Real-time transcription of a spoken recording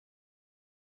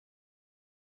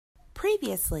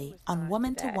Previously on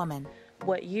Woman to that. Woman.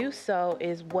 What you sow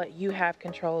is what you have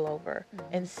control over.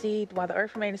 And seed, while the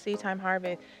earth remains a seed time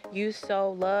harvest, you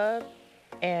sow love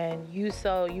and you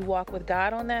walk with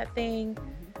God on that thing,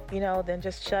 then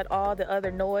just shut all the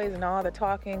other noise and all the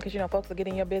talking, because, folks will get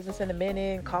in your business in a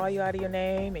minute and call you out of your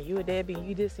name and you a deadbeat,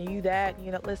 you this and you that.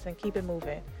 Listen, keep it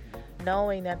moving.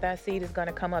 Knowing that seed is going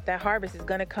to come up, that harvest is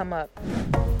going to come up.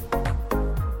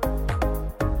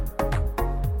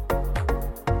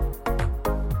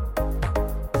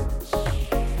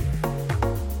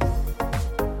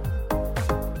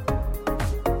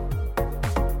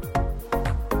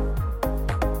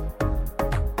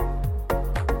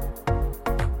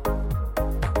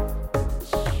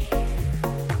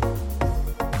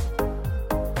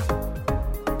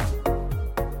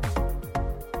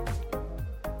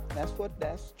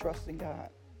 That's trusting God.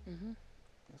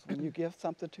 It's when you give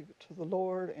something to the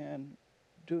Lord and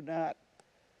do not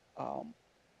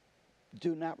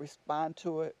respond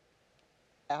to it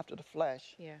after the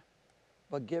flesh. Yeah.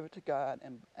 But give it to God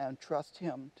and trust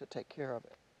Him to take care of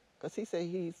it, because He said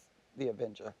He's the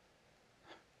avenger.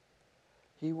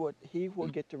 He will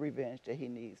get the revenge that He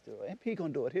needs to, and He's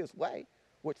gonna do it His way,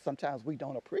 which sometimes we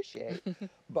don't appreciate.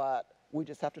 But we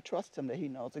just have to trust Him that He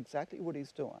knows exactly what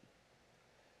He's doing.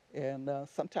 And a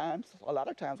lot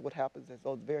of times what happens is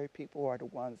those very people are the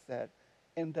ones that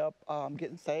end up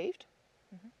getting saved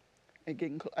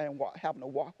and having a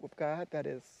walk with God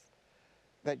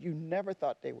that you never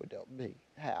thought they would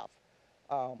have.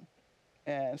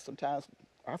 And sometimes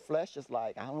our flesh is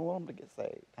like, I don't want them to get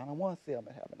saved. I don't want to see them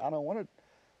in heaven. I don't want to,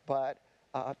 but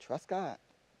trust God.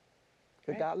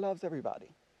 Because God loves everybody.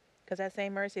 Because that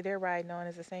same mercy they're riding on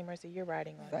is the same mercy you're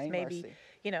riding on. Same mercy.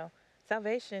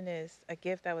 Salvation is a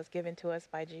gift that was given to us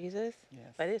by Jesus,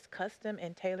 Yes. but it's custom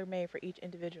and tailor-made for each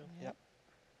individual. Yep.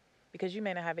 Because you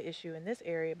may not have an issue in this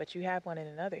area, but you have one in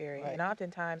another area. Right. And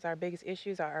oftentimes our biggest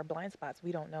issues are our blind spots.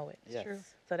 We don't know it. Yes. True.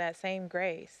 So that same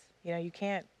grace, you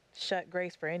can't shut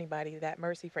grace for anybody, that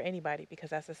mercy for anybody,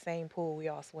 because that's the same pool we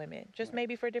all swim in, just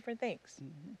maybe for different things.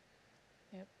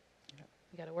 Yep.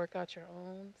 You got to work out your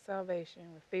own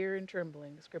salvation with fear and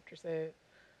trembling, the scripture said.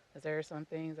 Because there are some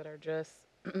things that are just,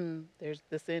 there's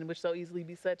the sin which so easily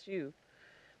besets you,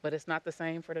 but it's not the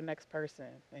same for the next person.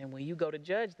 And when you go to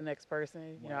judge the next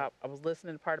person, I was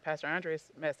listening to part of Pastor Andre's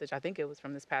message. I think it was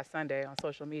from this past Sunday on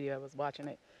social media. I was watching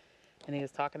it. And he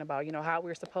was talking about, how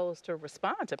we're supposed to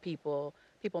respond to people.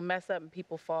 People mess up and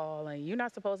people fall. And you're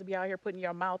not supposed to be out here putting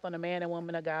your mouth on a man and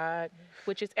woman of God,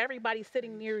 which is everybody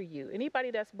sitting near you.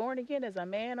 Anybody that's born again is a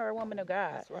man or a woman of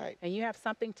God. That's right. And you have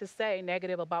something to say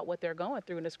negative about what they're going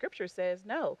through. And the scripture says,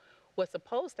 no. What's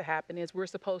supposed to happen is we're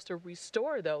supposed to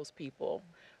restore those people,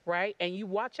 right? And you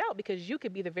watch out, because you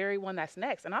could be the very one that's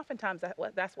next. And oftentimes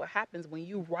that's what happens when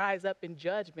you rise up in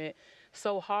judgment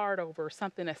so hard over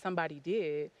something that somebody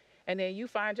did. And then you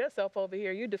find yourself over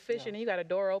here, you're deficient, and you got a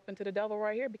door open to the devil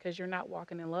right here because you're not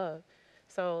walking in love.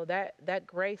 So that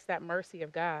grace, that mercy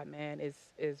of God, man,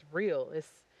 is real.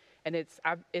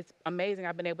 It's amazing.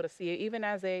 I've been able to see it even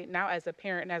as a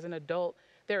parent and as an adult.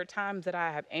 There are times that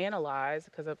I have analyzed,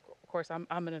 because of course I'm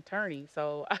an attorney.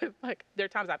 So there are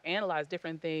times I've analyzed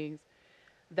different things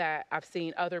that I've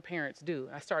seen other parents do.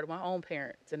 I started with my own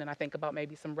parents, and then I think about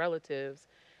maybe some relatives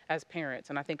as parents.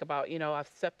 And I think about,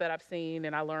 stuff that I've seen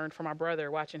and I learned from my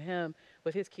brother, watching him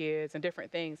with his kids and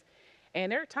different things.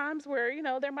 And there are times where,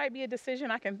 there might be a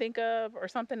decision I can think of or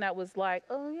something that was like,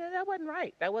 oh yeah, that wasn't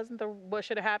right. That wasn't what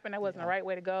should have happened. That wasn't the right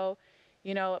way to go,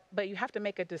 but you have to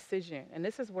make a decision. And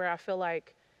this is where I feel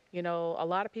like, a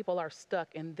lot of people are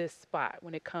stuck in this spot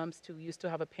when it comes to, you still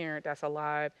have a parent that's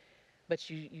alive, but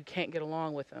you can't get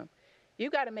along with them. You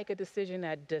got to make a decision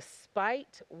that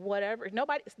despite whatever,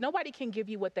 nobody can give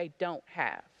you what they don't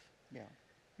have. Yeah.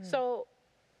 So,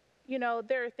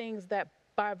 there are things that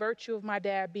by virtue of my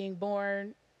dad being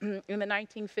born in the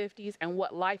 1950s and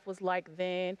what life was like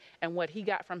then and what he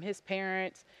got from his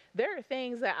parents, there are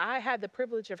things that I had the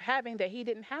privilege of having that he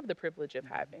didn't have the privilege of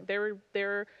having. There's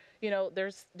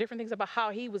different things about how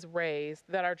he was raised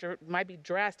that might be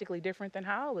drastically different than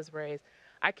how I was raised.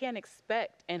 I can't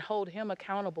expect and hold him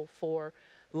accountable for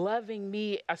loving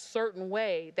me a certain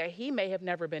way that he may have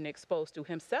never been exposed to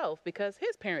himself, because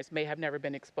his parents may have never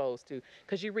been exposed to,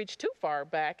 because you reach too far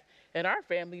back in our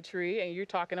family tree and you're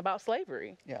talking about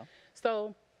slavery. Yeah.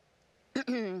 So,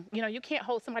 you can't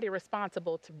hold somebody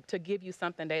responsible to give you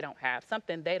something they don't have,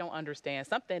 something they don't understand,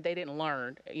 something they didn't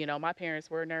learn. My parents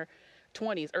were in their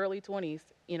 20s, early 20s,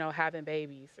 having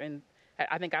babies. And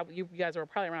I think you guys were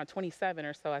probably around 27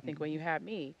 or so, I think, when you had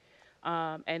me.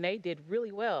 And they did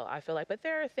really well, I feel like. But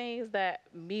there are things that,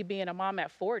 me being a mom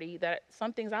at 40, that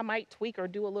some things I might tweak or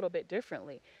do a little bit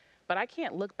differently. but I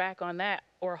can't look back on that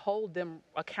or hold them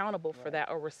accountable for Right. that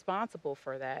or responsible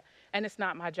for that. And it's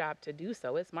not my job to do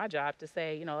so. It's my job to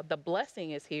say, the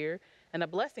blessing is here, and the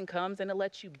blessing comes and it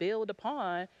lets you build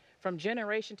upon from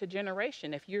generation to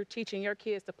generation. If you're teaching your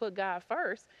kids to put God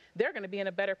first, they're going to be in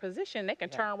a better position. They can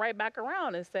Yeah. turn right back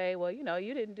around and say, well, you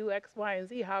didn't do X, Y, and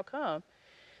Z. How come?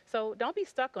 So don't be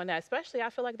stuck on that. Especially, I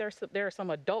feel like there are some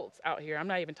adults out here. I'm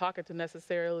not even talking to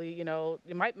necessarily,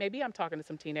 maybe I'm talking to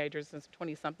some teenagers and some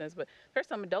 20 somethings, but there's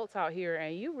some adults out here,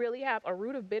 and you really have a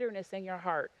root of bitterness in your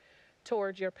heart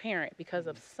towards your parent because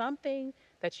of something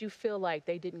that you feel like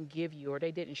they didn't give you or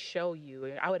they didn't show you.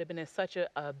 And I would have been in such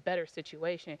a better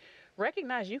situation.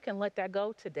 Recognize you can let that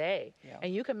go today, Yeah.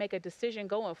 and you can make a decision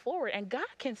going forward. And God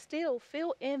can still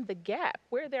fill in the gap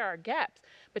where there are gaps,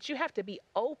 but you have to be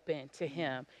open to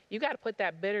Him. You got to put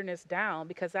that bitterness down,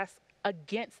 because that's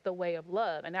against the way of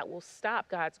love, and that will stop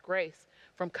God's grace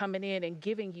from coming in and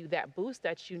giving you that boost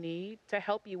that you need to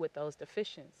help you with those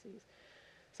deficiencies.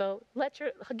 So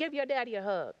give your daddy a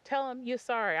hug. Tell him you're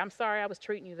sorry. I'm sorry I was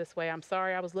treating you this way. I'm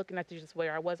sorry I was looking at you this way,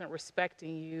 or I wasn't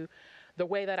respecting you the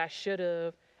way that I should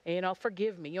have. And,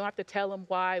 forgive me. You don't have to tell him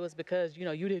why. It was because, you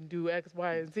didn't do X,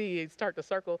 Y, and Z and start the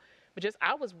circle. But just,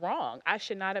 I was wrong. I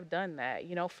should not have done that.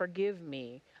 Forgive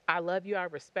me. I love you. I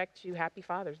respect you. Happy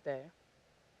Father's Day.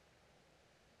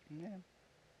 Yeah.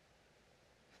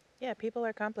 Yeah, people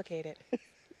are complicated.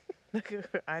 Look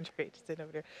at Andre just sitting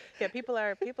over there. Yeah, people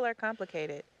are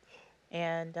complicated,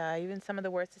 and even some of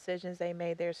the worst decisions they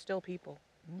made, they're still people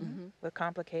Mm-hmm. Mm-hmm. with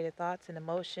complicated thoughts and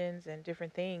emotions and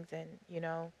different things. And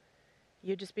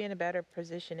you'll just be in a better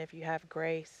position if you have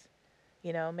grace.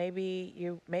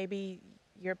 Maybe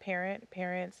your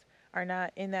parents are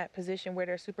not in that position where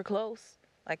they're super close.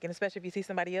 Like, and especially if you see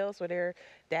somebody else where their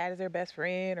dad is their best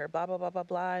friend or blah blah blah blah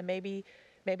blah. And maybe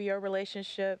your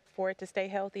relationship, for it to stay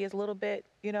healthy, is a little bit,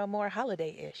 more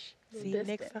holiday-ish. A little See you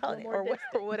next distant, a little holiday more or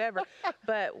distant. whatever.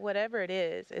 But whatever it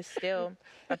is, it's still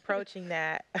approaching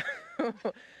that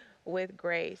with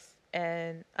grace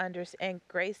and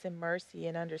grace and mercy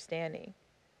and understanding.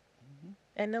 Mm-hmm.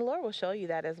 And the Lord will show you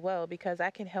that as well, because I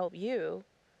can help you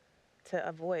to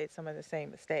avoid some of the same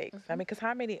mistakes. I mean,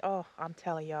 Mm-hmm. because I'm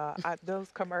telling y'all, those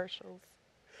commercials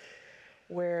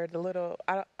where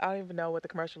I don't even know what the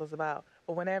commercial is about,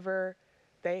 but whenever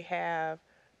they have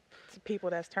people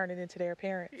that's turning into their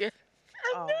parents, Yeah.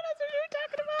 I knew oh, that's what you were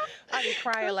talking I be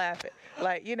crying about. laughing.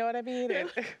 Like, you know what I mean? And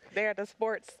they're at the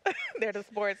sports,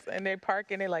 and they're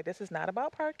parking. They're like, this is not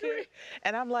about parking.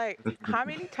 And I'm like, how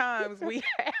many times we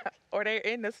have, or they're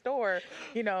in the store,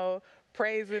 you know,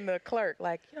 praising the clerk,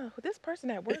 like, this person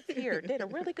that works here did a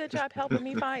really good job helping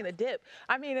me find the dip.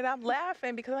 I mean, and I'm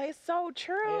laughing because it's so Yes.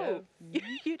 true.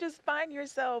 You just find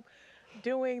yourself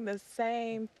doing the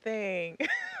same thing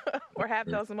or have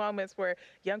those moments where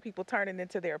young people turning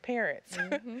into their parents.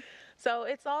 Mm-hmm. So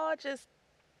it's all just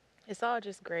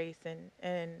grace,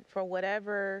 and for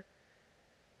whatever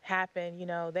happened,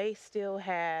 they still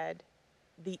had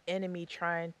the enemy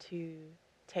trying to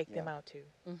take Yeah. them out too.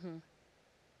 Mm-hmm.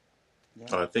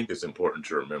 Yeah. I think it's important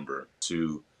to remember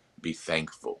to be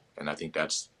thankful, and I think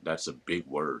that's a big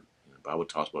word. The Bible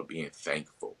talks about being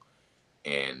thankful,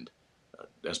 and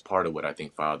that's part of what I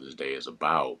think Father's Day is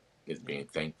about. Is Yeah. being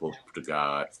thankful to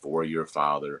God for your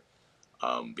father,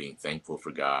 being thankful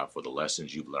for God for the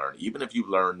lessons you've learned, even if you've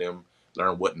learn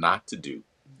what not to do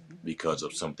Mm-hmm. because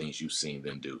of some things you've seen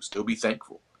them do. Still be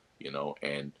thankful,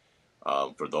 and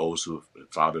for those who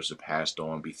fathers have passed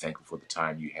on, be thankful for the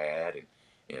time you had, and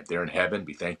if they're in heaven,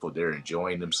 be thankful they're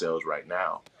enjoying themselves right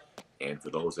now. And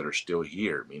for those that are still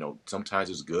here, sometimes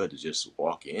it's good to just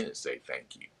walk in and say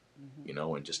thank you,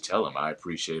 Mm-hmm. and just tell them I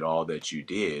appreciate all that you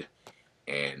did,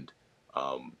 and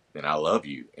I love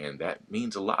you, and that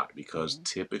means a lot because Mm-hmm.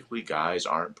 typically guys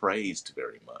aren't praised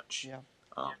very much. Yeah.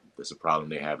 That's a problem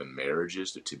they have in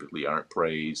marriages. They typically aren't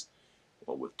praised,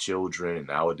 or with children, and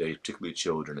nowadays, particularly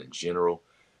children in general,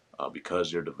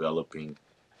 because they're developing,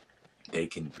 they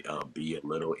can be a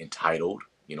little entitled.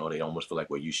 They almost feel like,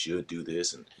 well, you should do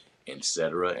this, and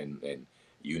etc. And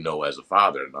as a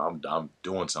father, and I'm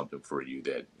doing something for you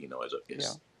that as a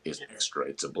Yeah. is extra.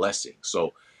 It's a blessing.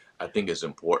 So I think it's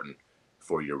important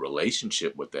for your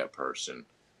relationship with that person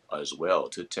as well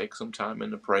to take some time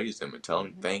and to praise them and tell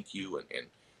them Mm-hmm. thank you, and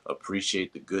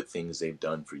appreciate the good things they've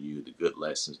done for you, the good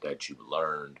lessons that you've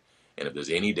learned. And if there's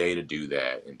any day to do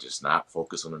that and just not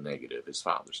focus on the negative, it's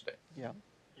Father's Day. Yeah.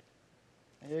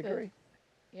 I That's good. agree.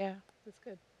 Yeah, that's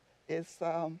good. It's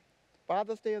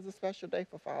Father's Day is a special day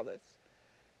for fathers,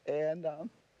 and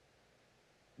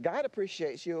God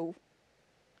appreciates you.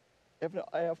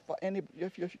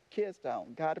 If your kids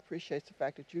don't, God appreciates the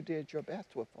fact that you did your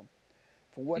best with them.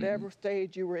 For Mm-hmm. whatever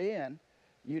stage you were in,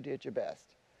 you did your best.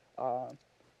 Um,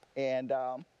 and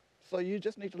so you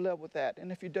just need to live with that.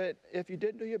 And if you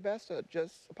didn't do your best,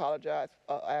 just apologize,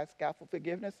 ask God for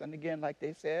forgiveness. And again, like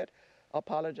they said,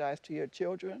 apologize to your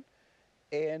children,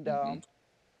 and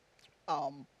Mm-hmm.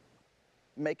 um,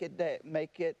 make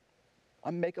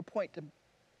a point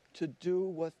to do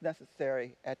what's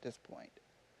necessary at this point,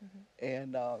 Mhm.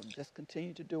 and just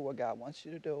continue to do what God wants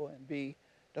you to do, and be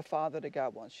the father that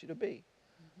God wants you to be,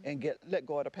 and let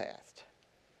go of the past.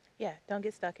 Yeah, don't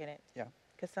get stuck in it. Yeah,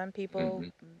 Because some people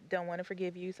Mm-hmm. don't want to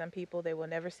forgive you. Some people, they will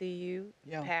never see you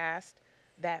yeah, past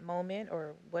that moment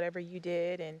or whatever you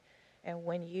did. And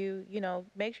when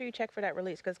make sure you check for that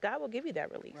release, because God will give you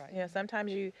that release. right.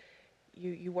 Sometimes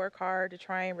you work hard to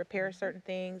try and repair certain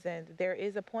things, and there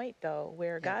is a point though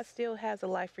where God Yes, still has a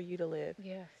life for you to live.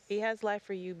 Yes. He has life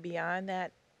for you beyond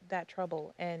that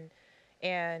trouble, and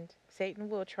Satan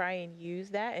will try and use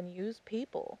that and use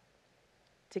people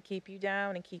to keep you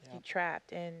down and keep yeah, you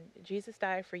trapped. And Jesus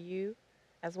died for you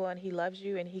as well, and he loves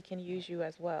you, and he can right. use you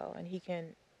as well, and he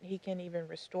can even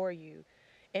restore you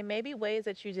in maybe ways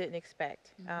that you didn't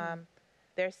expect.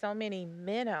 There's so many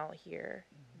men out here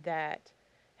that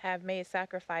have made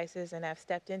sacrifices and have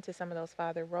stepped into some of those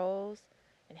father roles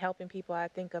and helping people. I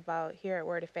think about here at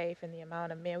Word of Faith and the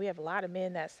amount of men. We have a lot of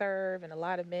men that serve, and a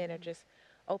lot of men are just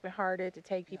open hearted to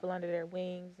take Yeah, people under their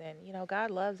wings. And,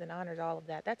 God loves and honors all of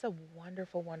that. That's a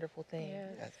wonderful, wonderful thing.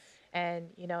 Yes. yes, And,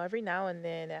 every now and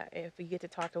then, if we get to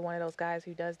talk to one of those guys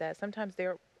who does that, sometimes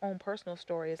their own personal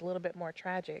story is a little bit more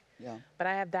tragic. yeah, But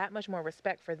I have that much more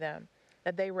respect for them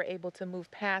that they were able to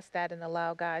move past that and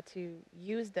allow God to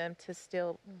use them to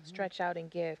still stretch out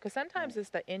and give. Because sometimes right. it's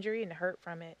the injury and the hurt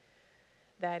from it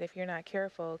that, if you're not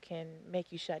careful, can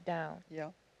make you shut down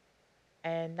Yeah,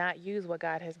 and not use what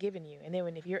God has given you. And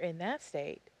then if you're in that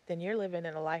state, then you're living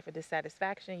in a life of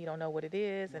dissatisfaction. You don't know what it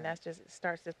is, and right. that's just it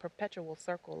starts this perpetual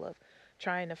circle of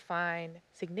trying to find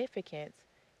significance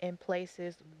in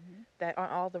places that are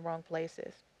all the wrong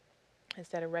places,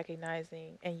 instead of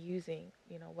recognizing and using,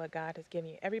 what God has given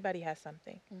you. Everybody has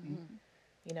something, Mm-hmm.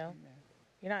 you know. Amen.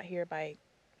 You're not here by,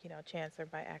 chance or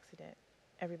by accident.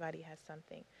 Everybody has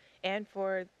something. And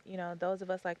for, those of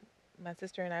us like my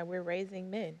sister and I, we're raising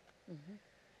men.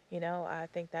 I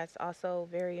think that's also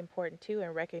very important too,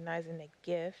 in recognizing the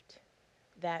gift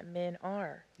that men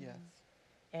are. Yes,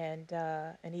 And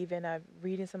even I've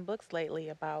reading some books lately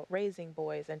about raising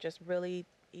boys, and just really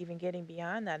even getting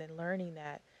beyond that and learning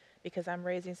that, because I'm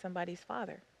raising somebody's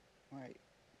father, right.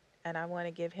 and I want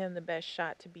to give him the best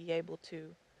shot to be able to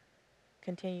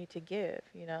continue to give,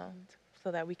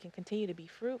 so that we can continue to be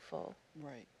fruitful,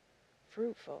 Right.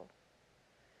 fruitful.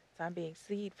 So I'm being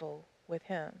seedful with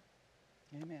him,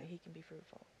 Amen. so he can be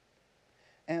fruitful.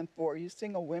 And for you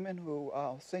single women who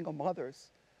single mothers,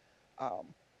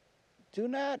 um, do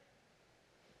not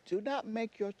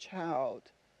make your child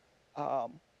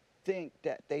um, think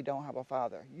that they don't have a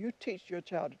father. You teach your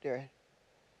child that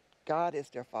God is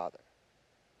their father,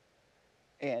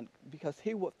 and because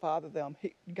He would father them,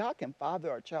 God can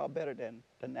father a child better than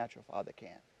the natural father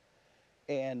can.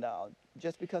 And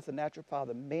just because the natural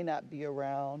father may not be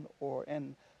around,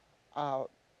 uh,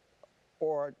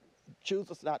 or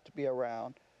chooses not to be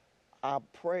around, I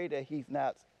pray that he's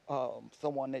not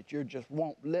someone that you just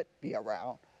won't let be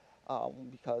around,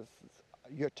 because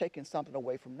you're taking something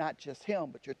away from not just him,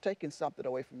 but you're taking something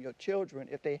away from your children.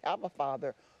 If they have a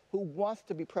father who wants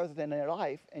to be present in their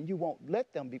life and you won't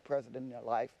let them be present in their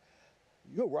life,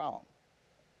 you're wrong.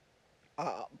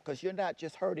 Because you're not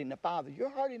just hurting the father, you're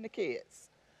hurting the kids.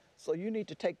 So you need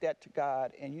to take that to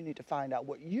God, and you need to find out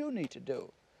what you need to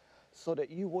do so that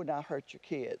you will not hurt your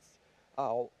kids,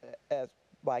 uh, as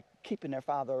by keeping their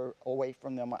father away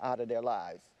from them or out of their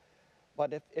lives.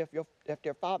 But if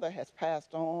their father has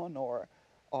passed on, or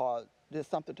there's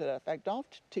something to that effect, don't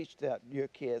teach your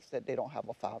kids that they don't have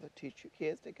a father. Teach your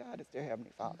kids that God is their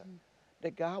heavenly Father,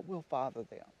 that God will father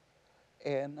them,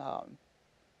 and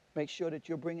make sure that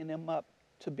you're bringing them up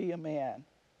to be a man.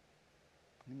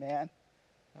 Amen.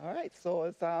 All right. So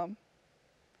it's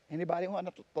anybody want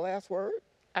the last word?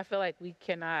 I feel like we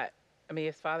cannot, I mean,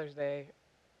 it's Father's Day.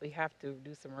 We have to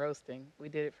do some roasting. We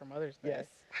did it for Mother's Yes.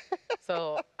 Day.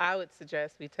 So I would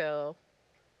suggest we tell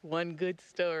one good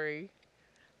story,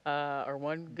 or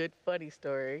one good funny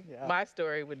story. Yeah. My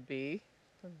story would be,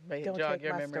 may it Don't jog take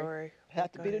your my memory. story.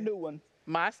 Have to Go be the ahead. new one.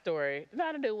 My story,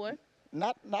 not a new one.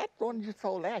 Not one you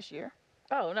told last year.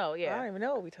 Oh, no, I yeah. don't even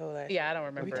know what we told last Yeah, year. I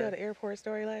don't Did we tell remember. the airport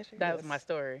story last year? That was Yes. my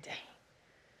story. Dang.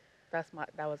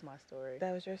 That was my story.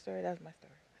 That was your story? That was my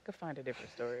story. could find a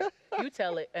different story. You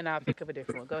tell it, and I'll think of a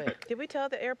different one. Go ahead. Did we tell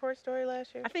the airport story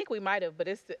last year? I think we might have, but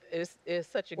it's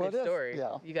such a Well, good this, story.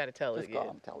 yeah. You got to tell it Just call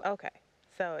again. him, tell it. Okay.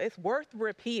 So it's worth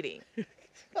repeating.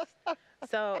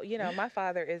 So, my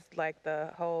father is like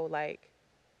the whole like,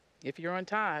 If you're on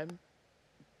time,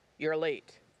 you're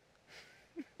late.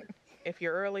 if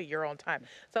you're early, you're on time.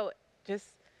 So just,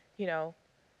 you know,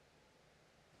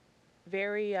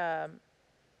 very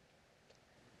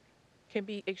can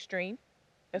be extreme.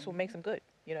 That's what makes him good,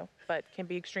 but can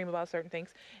be extreme about certain things.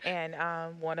 And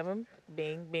one of them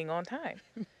being on time.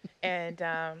 And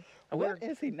What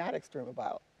is he not extreme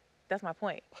about? that's my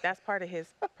point. That's part of his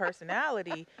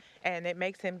personality, and it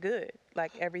makes him good.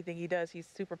 Like everything he does, he's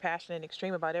super passionate and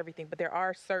extreme about everything. But there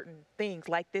are certain things,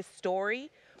 like this story,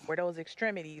 where those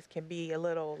extremities can be a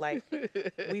little like,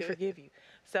 we forgive you.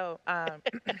 So,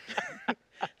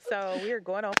 so we are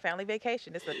going on family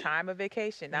vacation. It's a time of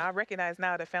vacation. Now I recognize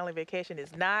now that family vacation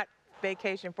is not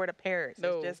vacation for the parents.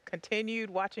 No. It's just continued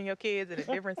watching your kids in a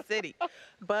different city.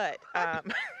 But,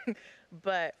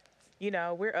 but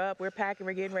we're up, we're packing,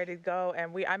 we're getting ready to go.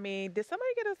 And did somebody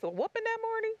get us a whooping that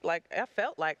morning? Like, I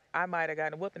felt like I might have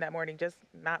gotten a whooping that morning, just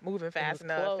not moving fast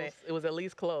enough. Close. And, It was at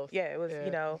least close. yeah, it was,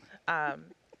 and,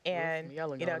 some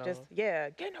yelling going on. get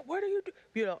in, what are you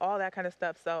doing? All that kind of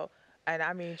stuff. So, and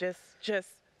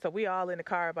so we all in the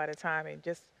car by the time, and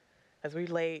just as we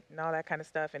late and all that kind of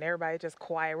stuff, and everybody just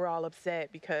quiet. We're all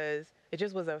upset because it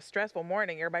just was a stressful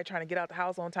morning. Everybody trying to get out the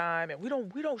house on time, and we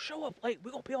don't show up late.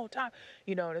 We're gonna be on time.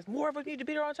 There's more of us need to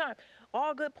be there on time.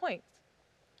 All good points.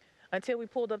 Until we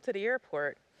pulled up to the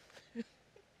airport,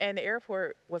 and the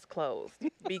airport was closed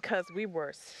because we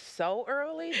were so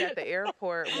early that the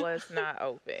airport was not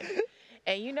open.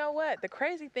 And you know what? The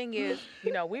crazy thing is,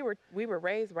 we were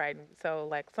raised right, and so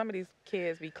like some of these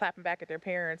kids be clapping back at their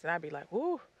parents, and I'd be like,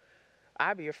 "Whoo!"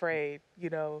 I'd be afraid,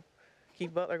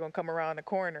 Keith Butler gonna come around the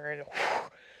corner, and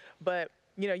but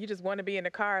you just want to be in the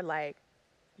car like,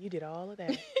 you did all of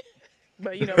that.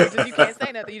 But you can't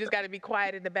say nothing. You just got to be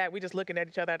quiet in the back. We just looking at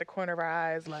each other out the corner of our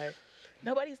eyes like,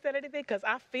 Nobody said anything because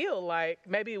I feel like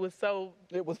maybe it was so.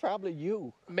 It was probably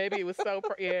you. Maybe it was so.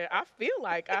 Yeah, I feel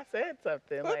like I said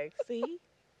something like, "See."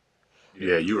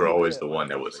 Yeah, you were always the one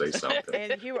that would say something.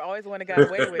 and you were always the one that got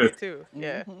away with it too.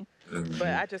 Yeah. Mhm. But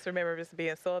I just remember just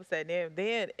being so upset. And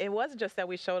then it wasn't just that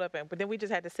we showed up, but then we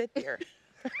just had to sit there.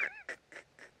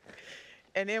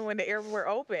 And then when the airport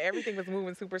opened, everything was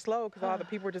moving super slow because all the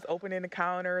people were just opening the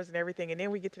counters and everything. And then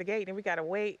we get to the gate, and we got to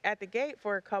wait at the gate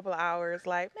for a couple of hours.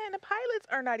 Like, man, the pilots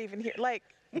are not even here. Like,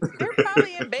 they're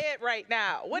probably in bed right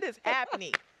now. What is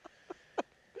happening?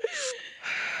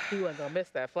 He wasn't gonna miss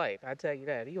that flight. I tell you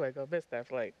that. He wasn't gonna miss that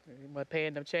flight. He was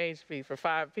paying them change fee for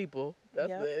 5 people. That's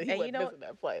Yep. it. He And wasn't missing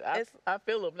that flight. it's- I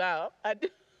feel him now. I do.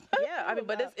 Yeah,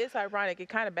 but it's ironic. It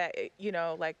kind of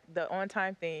like the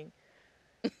on-time thing,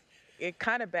 it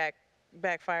kind of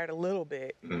backfired a little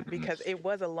bit because it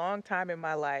was a long time in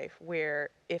my life where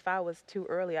if I was too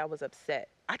early, I was upset.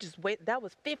 I just wait. That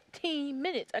was 15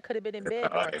 minutes. I could have been in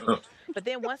bed already. But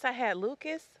then once I had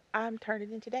Lucas, I'm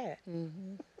turning into dad.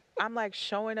 Mm-hmm. I'm like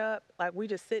showing up, like we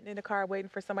just sitting in the car waiting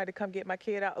for somebody to come get my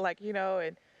kid out, like,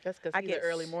 and That's because I he's get an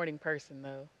early morning person,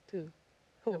 though, too.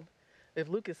 who? If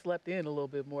Lucas slept in a little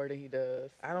bit more than he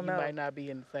does, I don't you know. might not be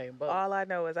in the same boat. All I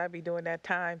know is I be doing that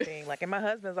time thing. Like, and my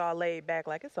husband's all laid back,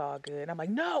 like, it's all good. And I'm like,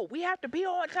 no, we have to be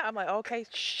on time. I'm like, okay,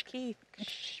 shh, Keith,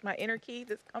 shh, my inner Keith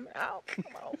is coming out. Come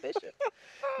on, Bishop.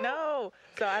 No.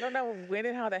 So I don't know when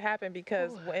and how that happened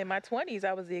because in my 20s,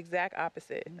 I was the exact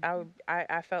opposite.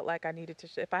 I felt like I needed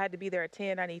to, if I had to be there at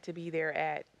 10, I need to be there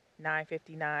at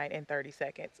 9:59 and 30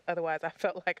 seconds. Otherwise, I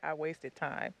felt like I wasted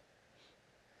time.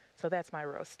 So that's my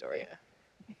roast story.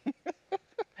 Yeah.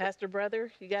 Pastor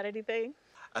Brother, you got anything?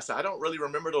 I said I don't really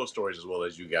remember those stories as well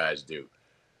as you guys do.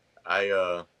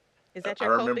 Is that I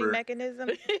your coping remember- mechanism?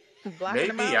 Blocking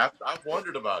them Maybe out? I've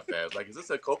wondered about that. Like, is this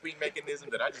a coping mechanism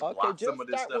that I just Okay, block just some of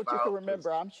this start stuff what you out? can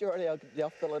remember. I'm sure they'll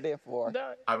fill it in for.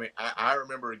 No. I mean, I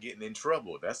remember getting in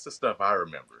trouble. That's the stuff I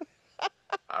remember.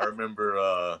 I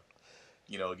remember,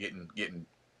 getting,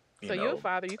 So you're a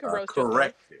father. You can roast yourself.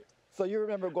 corrected. So you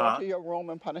remember going to your room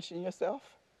and punishing yourself?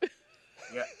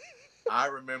 Yeah, I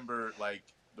remember like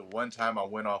the one time I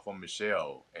went off on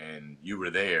Michelle and you were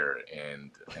there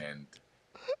and then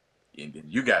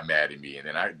you got mad at me and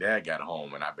then Dad got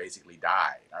home and I basically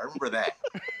died. I remember that.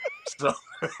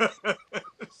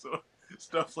 so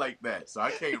stuff like that. So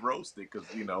I can't roast it because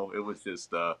it was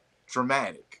just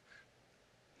traumatic.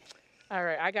 All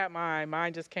right, I got mine.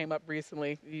 Mine just came up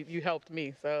recently. You helped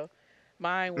me. So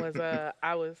mine was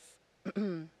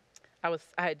I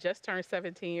had just turned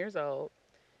 17 years old.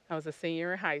 I was a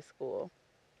senior in high school.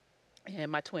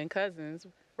 And my twin cousins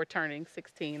were turning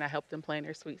 16. I helped them plan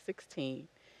their Sweet 16.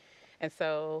 And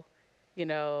so, you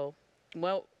know,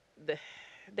 well, the,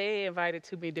 they invited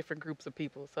too many different groups of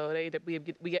people. So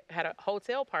we had a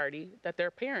hotel party that their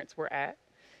parents were at,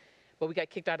 but we got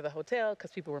kicked out of the hotel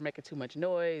because people were making too much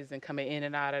noise and coming in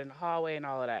and out in the hallway and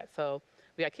all of that. So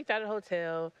we got kicked out of the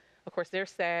hotel. Of course, they're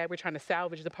sad. We're trying to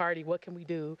salvage the party. What can we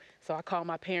do? So I called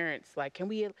my parents, like, can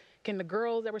the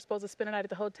girls that were supposed to spend the night at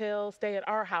the hotel stay at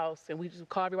our house? And we just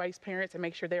call everybody's parents and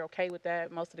make sure they're okay with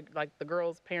that. Most of the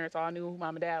girls' parents all knew who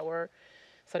mom and dad were.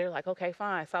 So they were like, okay,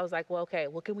 fine. So I was like, well, okay,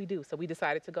 what can we do? So we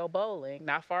decided to go bowling,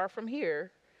 not far from here,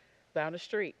 down the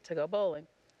street, to go bowling.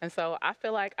 And so I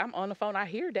feel like I'm on the phone. I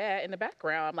hear dad in the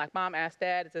background. I'm like, Mom asked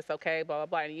dad, is this okay? Blah, blah,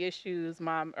 blah. Any issues?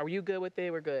 Mom, are you good with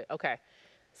it? We're good. Okay.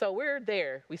 So we're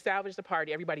there. We salvaged the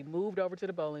party. Everybody moved over to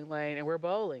the bowling lane, and we're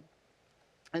bowling.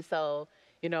 And so,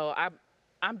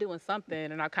 I'm doing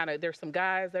something, and there's some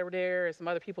guys that were there and some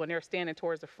other people, and they're standing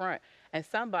towards the front. And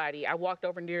I walked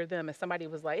over near them, and somebody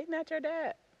was like, isn't that your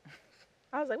dad?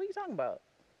 I was like, what are you talking about?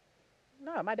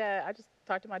 No, my dad, I just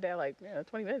talked to my dad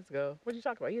 20 minutes ago. What are you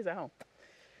talking about? He's at home.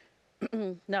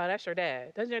 No, that's your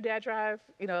dad. Doesn't your dad drive,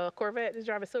 a Corvette? Does he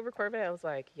drive a silver Corvette? I was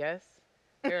like, yes.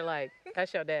 They're like,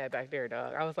 that's your dad back there,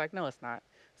 dog. I was like, no, it's not.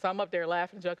 So I'm up there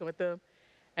laughing, joking with them.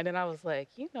 And then I was like,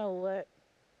 you know what?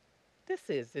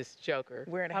 This joker.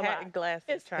 Wearing a hat and glasses,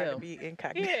 it's trying him. to be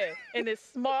incognito. Yeah, in this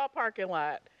small parking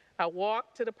lot. I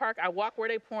walk to the park. I walk where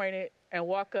they pointed and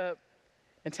walk up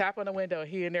and tap on the window.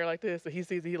 He in there like this. And he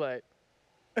sees, he like,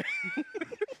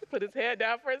 put his head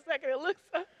down for a second and looks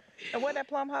up. And wasn't that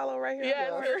Plum Hollow right here?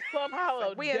 Yeah, it's Plum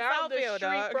Hollow. We in down the Southfield, street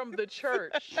dog. from the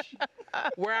church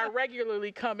where I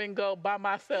regularly come and go by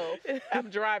myself. I'm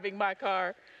driving my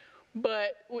car.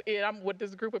 And I'm with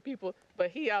this group of people, but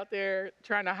he out there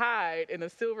trying to hide in a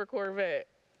silver Corvette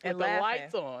with And the laughing.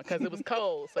 lights on because it was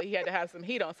cold, so he had to have some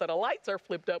heat on. So the lights are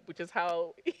flipped up, which is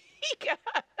how he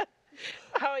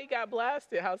got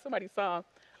blasted. How somebody saw him.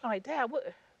 I'm like, Dad,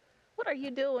 what are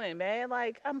you doing, man?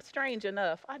 Like, I'm strange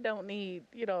enough. I don't need,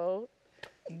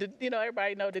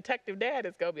 everybody know Detective Dad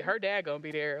is gonna be her dad gonna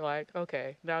be there. Like,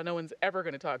 okay, now no one's ever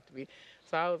gonna talk to me.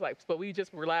 So I was like, but we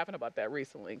just were laughing about that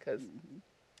recently because.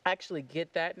 I actually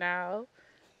get that now.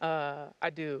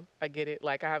 I do. I get it.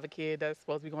 Like, I have a kid that's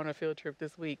supposed to be going on a field trip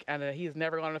this week, and he's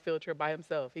never gone on a field trip by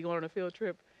himself. He going on a field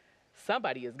trip,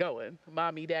 somebody is going.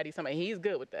 Mommy, daddy, somebody. He's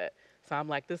good with that. So I'm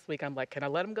like, this week, I'm like, can I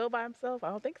let him go by himself?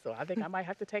 I don't think so. I think I might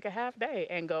have to take a half day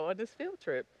and go on this field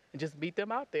trip and just meet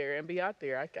them out there and be out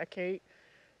there. I can't,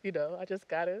 I just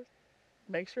got to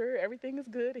make sure everything is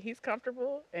good. He's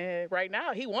comfortable. And right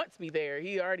now, he wants me there.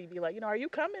 He already be like, are you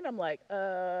coming? I'm like,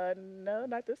 no,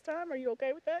 not this time. Are you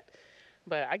okay with that?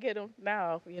 But I get him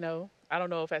now, I don't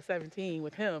know if at 17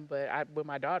 with him, but with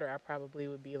my daughter, I probably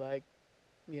would be like,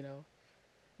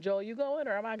 Joel, you going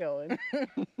or am I going?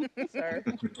 Sir,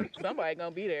 somebody going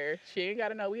to be there. She ain't got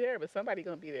to know we there, but somebody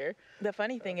going to be there. The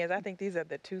funny thing is, I think these are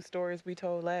the 2 stories we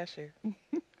told last year.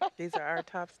 These are our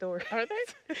top stories. Are they?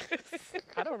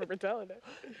 I don't remember telling that.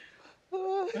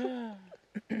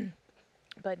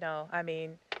 But no, I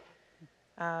mean,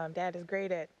 Dad is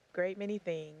great at great many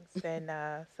things. And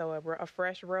so a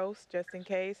fresh roast, just in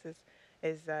case,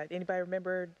 is anybody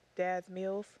remember Dad's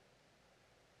meals?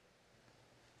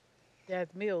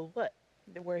 Dad's meal, what?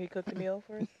 Where he cooked the meal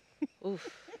for us?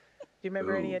 Oof. Do you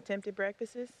remember any attempted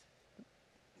breakfasts?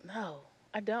 No,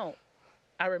 I don't.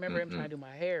 I remember him trying to do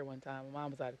my hair one time when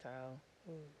Mom was out of town.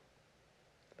 Ooh.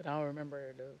 But I don't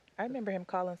remember I remember him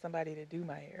calling somebody to do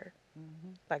my hair.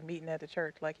 Mm-hmm. Like meeting at the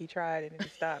church. Like he tried and then he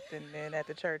stopped. And then at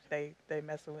the church, they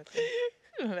messing with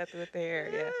messing with the hair,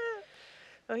 yeah.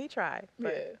 So he tried.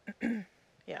 But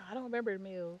yeah, I don't remember the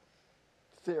meal.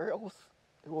 Cereals.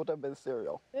 It would have been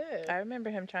cereal. Yeah. I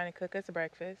remember him trying to cook us a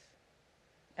breakfast.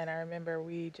 And I remember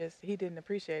he didn't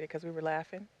appreciate it because we were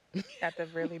laughing at the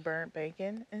really burnt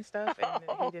bacon and stuff. And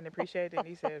he didn't appreciate it. And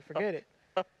he said, forget it.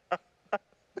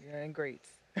 You're in greats.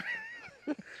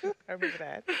 I remember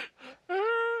that.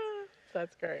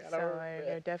 That's great. I don't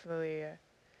remember I definitely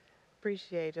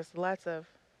appreciate just lots of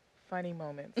funny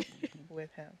moments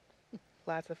with him.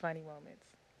 Lots of funny moments.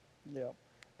 Yeah.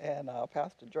 And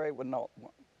Pastor Dre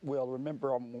will remember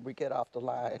them when we get off the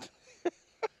line.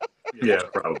 Yeah,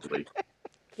 probably.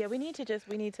 Yeah, we need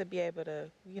to be able to,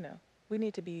 we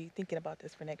need to be thinking about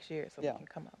this for next year so we can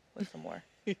come up with some more.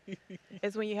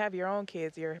 It's when you have your own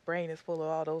kids, your brain is full of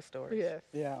all those stories. Yes.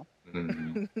 Yeah.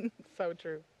 Mm-hmm. So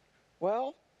true.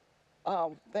 Well,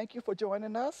 thank you for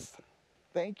joining us.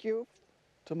 Thank you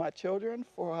to my children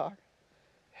for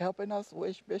helping us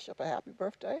wish Bishop a happy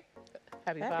birthday.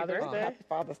 Happy Happy Father's birthday. Day. Happy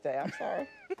Father's Day. I'm sorry.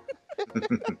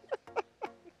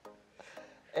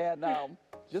 And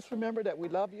just remember that we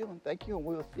love you and thank you, and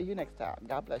we'll see you next time.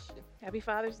 God bless you. Happy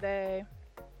Father's Day.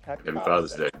 Happy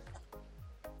Father's Day.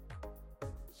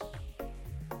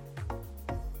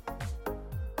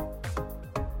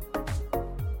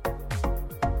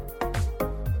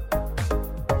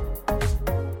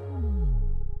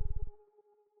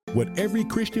 What every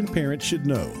Christian parent should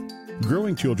know.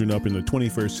 Growing children up in the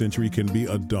 21st century can be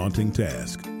a daunting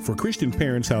task. For Christian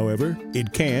parents, however,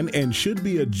 it can and should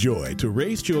be a joy to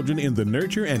raise children in the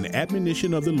nurture and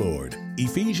admonition of the Lord.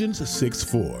 Ephesians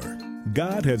 6:4.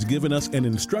 God has given us an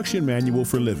instruction manual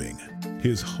for living,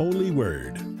 His holy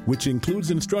word, which includes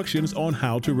instructions on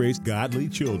how to raise godly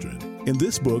children. In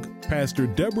this book, Pastor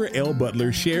Deborah L.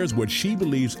 Butler shares what she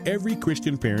believes every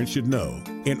Christian parent should know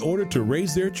in order to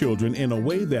raise their children in a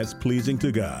way that's pleasing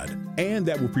to God and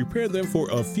that will prepare them for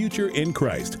a future in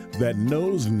Christ that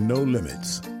knows no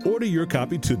limits. Order your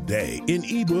copy today in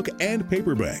ebook and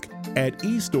paperback at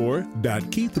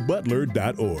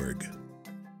estore.keithbutler.org.